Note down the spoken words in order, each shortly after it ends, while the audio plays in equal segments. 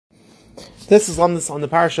This is Lomdus on the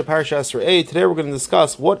Parshas Re'eh. Today we're going to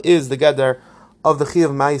discuss what is the Geder of the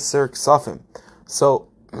Chiyav Ma'aser K'safim. So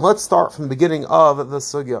let's start from the beginning of the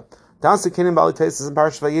Sugya. Tikenim Bali Tesis in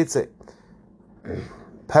Parshas Vayetze.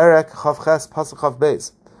 Perek Chavches Pasuk Chav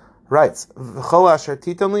Beis writes, V'chol asher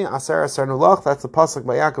titanli a'asrenu lach. That's the pasuk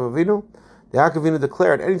by Ya'kov Aviנו. The Ya'kov Aviנו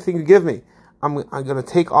declared, anything you give me, I'm going to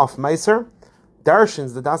take off Ma'aser.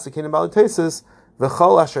 Darshins the Tikenim Bali Tesis.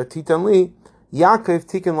 V'chol asher titanli. Ya'kov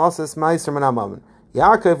Tikein losses Ma'aser min hamamon.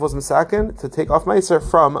 Ya'kov was misaken to take off Ma'aser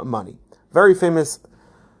from money. Very famous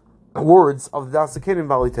words of the Tikenim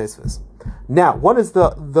Bali Tesis. Now, what is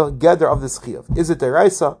the Geder of this Chiyav? Is it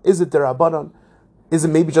deraisa? Is it derabanan? Is it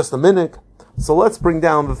maybe just a minik? So let's bring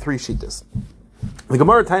down the three shittas. The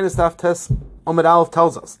Gemara Tainis Daf Tes Omid Aleph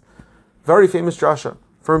tells us, very famous drasha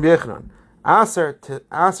from Yechanan, Acer to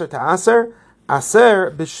Acer, Acer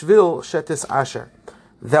b'shvil shetis asher.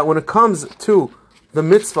 That when it comes to the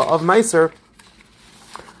mitzvah of Ma'aser,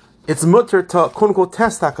 it's mutter to quote unquote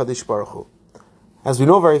test HaKadosh Baruch Hu. As we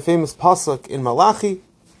know, very famous pasuk in Malachi,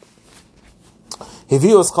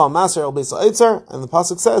 Hivios chal Maser el beis ha'itzer, and the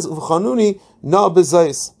pasuk says, Uvchanuni na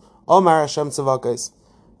bezais, Omar Hashem tzavakais.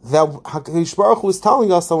 That HaKadosh Baruch Hu is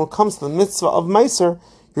telling us that when it comes to the mitzvah of Ma'aser,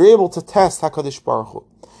 you're able to test HaKadosh Baruch Hu.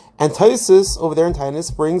 And Taisus, over there in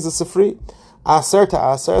Tainis, brings the Sifri, Aser to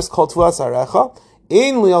Aser, is called Tu Asarecha,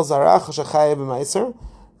 Ein li al zaracha shechayev b'Ma'aser,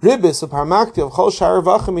 Ribis u'parmakti of chol shar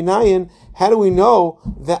v'achim minayin. How do we know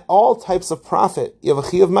that all types of profit, you have a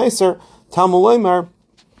chiyav Ma'aser, Talmud Loimar,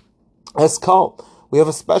 Eskal. We have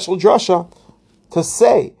a special drasha to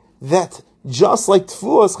say that just like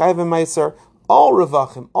Tfuas chayev in Ma'aser, all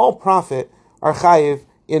revachim, all profit are chayev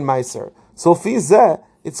in Ma'aser. So fizeh,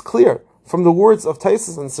 it's clear from the words of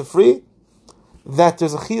Taisus and Sifri that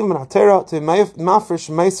there's a chiyav min hatera to mafresh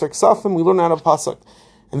Ma'aser K'safim. We learn out of pasuk,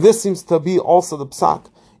 and this seems to be also the psak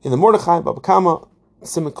in the Mordechai becama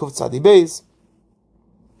Simek Kuf Tzadi Beis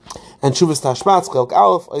and Shuvas Tashbatz Chelk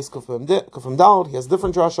Aleph Eis Kufim Daled. He has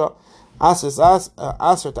different drasha.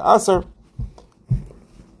 Aser to Aser,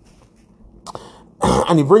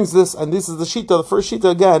 and he brings this, and this is the shita, the first shita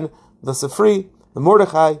again, the Sifri, the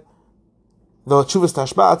Mordechai, the Shuvas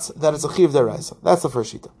Tashbatz, that is a chiyav deraisa. That's the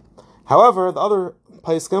first shita. However, the other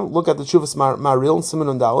paiskim, look at the Shuvas Maril and Simen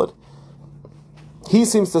and Daled. He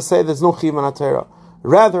seems to say there's no chiyav manatera.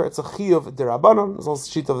 Rather, it's a chiyav derabanan. There's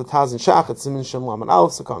also a shita of the Taz and Shach. It's Simen Shem Lam and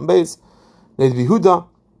Aleph Sakam Beis Neid Bihuda.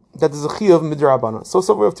 That is a chiyav midrabanan. So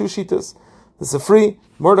we have two shitas: the Sifri,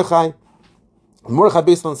 Mordechai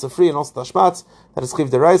based on the Sifri, and also Tashbatz, that is chiyav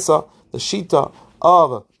deraisa. The shita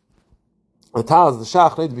of the Taz, the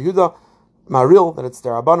Shach, Neid Bihuda, Maril, that it's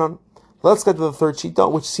derabanan. Let's get to the third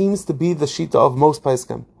shita, which seems to be the shita of most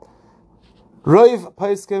paiskim. Roiv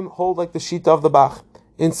paiskim hold like the shita of the Bach.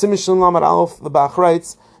 In Simishin Lamed Aleph, the Bach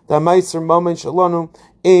writes that Ma'aser Momen Shalanu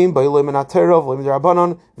Ein Ba'ilei Min HaTorah V'Lei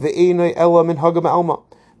Midrabanan Ve'Einoi Ela Min Haga Me'alma.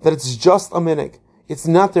 That it's just a minik. It's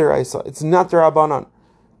not deraisa. It's not derabanan.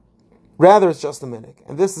 Rather, it's just a minik.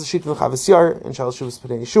 And this is the shita of Chavis Yar and Shal Shuvas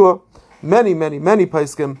Pnei Yeshua. Many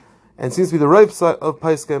paiskim, and seems to be the right side of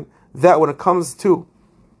paiskim, that when it comes to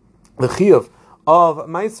the chiyav of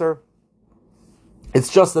Ma'aser, it's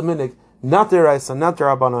just a minik, not deraisa, not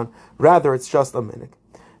derabanan. Rather, it's just a minik.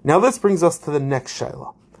 Now this brings us to the next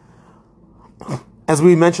shayla. As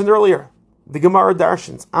we mentioned earlier, the Gemara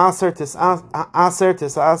darshins Acer to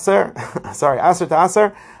Acer,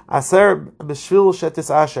 Acer b'shvil shetis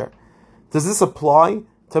asher. Does this apply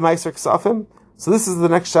to Ma'aser K'safim? So this is the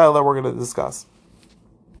next shayla we're going to discuss.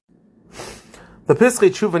 The Pischei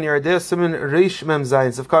Tshuva in Yardei Simen Reish Mem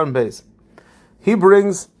Zayin Sefkan Beis. He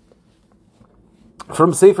brings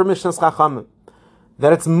from Sefer Mishnah Chachamim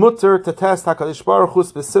that it's mutter to test HaKadosh Baruch Hu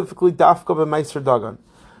specifically dafka by Ma'aser Dagan,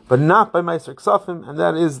 but not by Ma'aser K'safim, and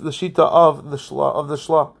that is the shita of the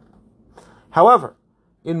shla. However,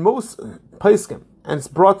 in most paiskim, and it's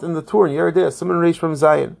brought in the Torah in Yerdei Siman Reish Mem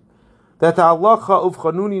Zayin, that the halacha of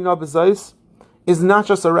Chanuni na bezais is not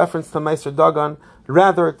just a reference to Ma'aser Dagan,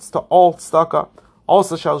 rather it's to all tzedakah.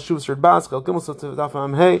 Also, Shal Shuvas Ridbaz Chel Gimel Sotiv Daf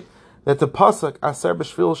Amhei, that the pasuk Aser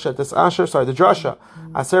b'shvil shetis asher, the drasha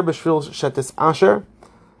Aser b'shvil shetis asher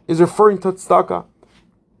is referring to tzedakah,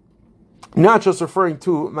 not just referring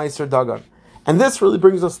to Ma'aser Dagan. And this really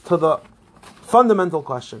brings us to the fundamental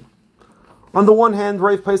question. On the one hand,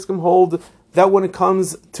 Rav Paiskim hold that when it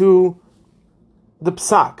comes to the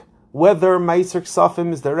psak, whether Ma'aser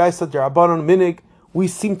K'safim is deraisa, derabanan, minig, we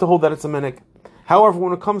seem to hold that it's a minig. However,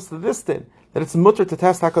 when it comes to this din, that it's mutter to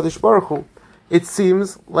test HaKadosh Baruch Hu, it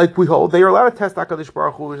seems like we hold they are allowed to test HaKadosh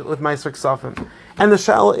Baruch Hu with Ma'aser K'safim. And the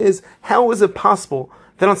sha'ala is, how is it possible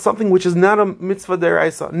than on something which is not a mitzvah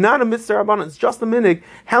deraisa, not a mitzvah rabbanan, it's just a minig.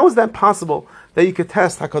 How is that possible that you could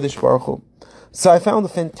test HaKadosh Baruch Hu? So I found a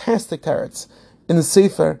fantastic teretz in the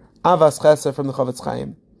Sefer Avas Chesed from the Chavetz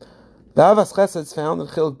Chaim. The Avas Chesed is found in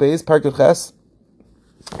Chiluk Beis, Parkut Ches,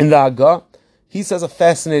 in the Aga. He says a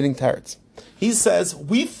fascinating teretz. He says,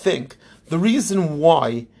 we think the reason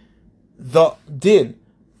why the din,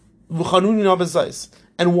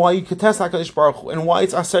 and why you could test HaKadosh Baruch Hu, and why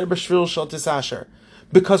it's aser b'shvil shel tisasher,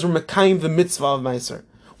 because we're mekayim the mitzvah of Meiser.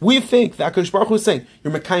 We think that HaKadosh Baruch Hu is saying,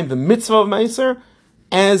 you're mekayim the mitzvah of Meiser,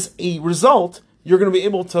 as a result, you're going to be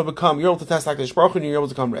able to test HaKadosh Baruch Hu, and you're able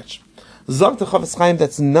to become rich. Zog the Chavetz Chaim,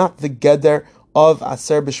 that's not the geder of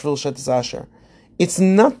aser b'shvil shel tisasher. It's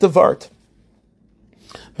not the vart,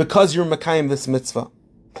 because you're mekayim this mitzvah.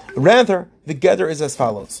 Rather, the geder is as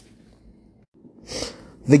follows.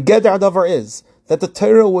 The geder davar is that the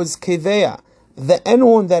Torah was keveya, that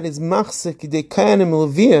anyone that is machzik tikanim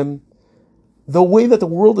leviim, the way that the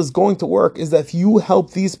world is going to work is that if you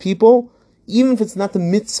help these people, even if it's not the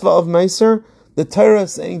mitzvah of Meiser, the Torah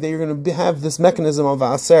is saying that you're going to have this mechanism of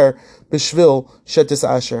aser b'shvil shetis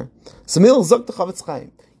asher. Samil zok the Chavetz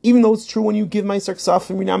Chaim. Even though it's true when you give Meiser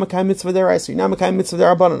K'safim, you're not mekayim mitzvah deraisa, you're not mekayim mitzvah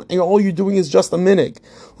derabanan, and all you're doing is just a minig.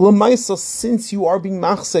 L'maisa, since you are being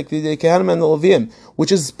machzik the kehanim and the levim,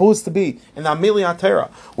 which is supposed to be, and the ameli atera,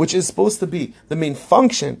 which is supposed to be the main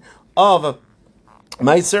function of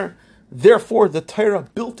Meiser, therefore the Torah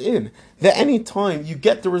built in that any time you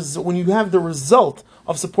get the result, when you have the result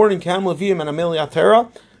of supporting kehanim levim and ameli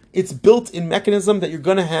atera, it's built-in mechanism that you're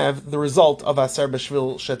going to have the result of aser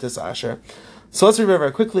b'shvil shetis asher. So let's review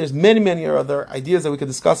very quickly. There's many other ideas that we could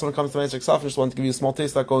discuss when it comes to Ma'aser K'safim. Just wanted to give you a small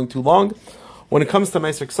taste, not going too long. When it comes to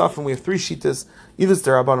Ma'aser K'safim, we have three shitas, either it's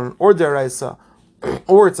derabanan or deraisa,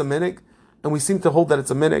 or it's a minig, and we seem to hold that it's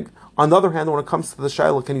a minig. On the other hand, when it comes to the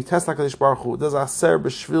shayla, can you test HaKadosh Baruch Hu? Does aser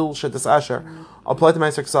b'shvil shetis asher apply to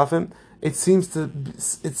Ma'aser K'safim? It seems to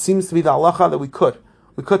be the halacha that we could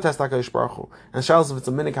test HaKadosh Baruch Hu. And shayla, if it's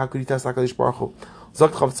a minig, how could you test HaKadosh Baruch Hu?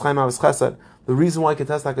 Zok Chavetz Chaim Avas Chesed. The reason why you can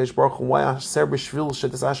test HaKadosh Baruch Hu, why aser b'shvil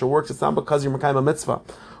shetis asher works, it's not because you're mekayim a mitzvah.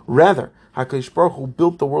 Rather, HaKadosh Baruch Hu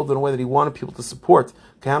built the world in a way that He wanted people to support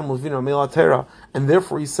kehanim levim ameli atera, and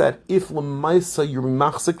therefore He said, if l'maisa you're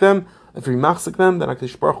machzik them, then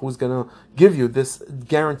HaKadosh Baruch Hu is going to give you this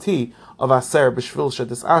guarantee of aser b'shvil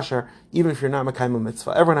shetis asher, even if you're not mekayim a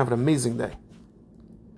mitzvah. Everyone have an amazing day.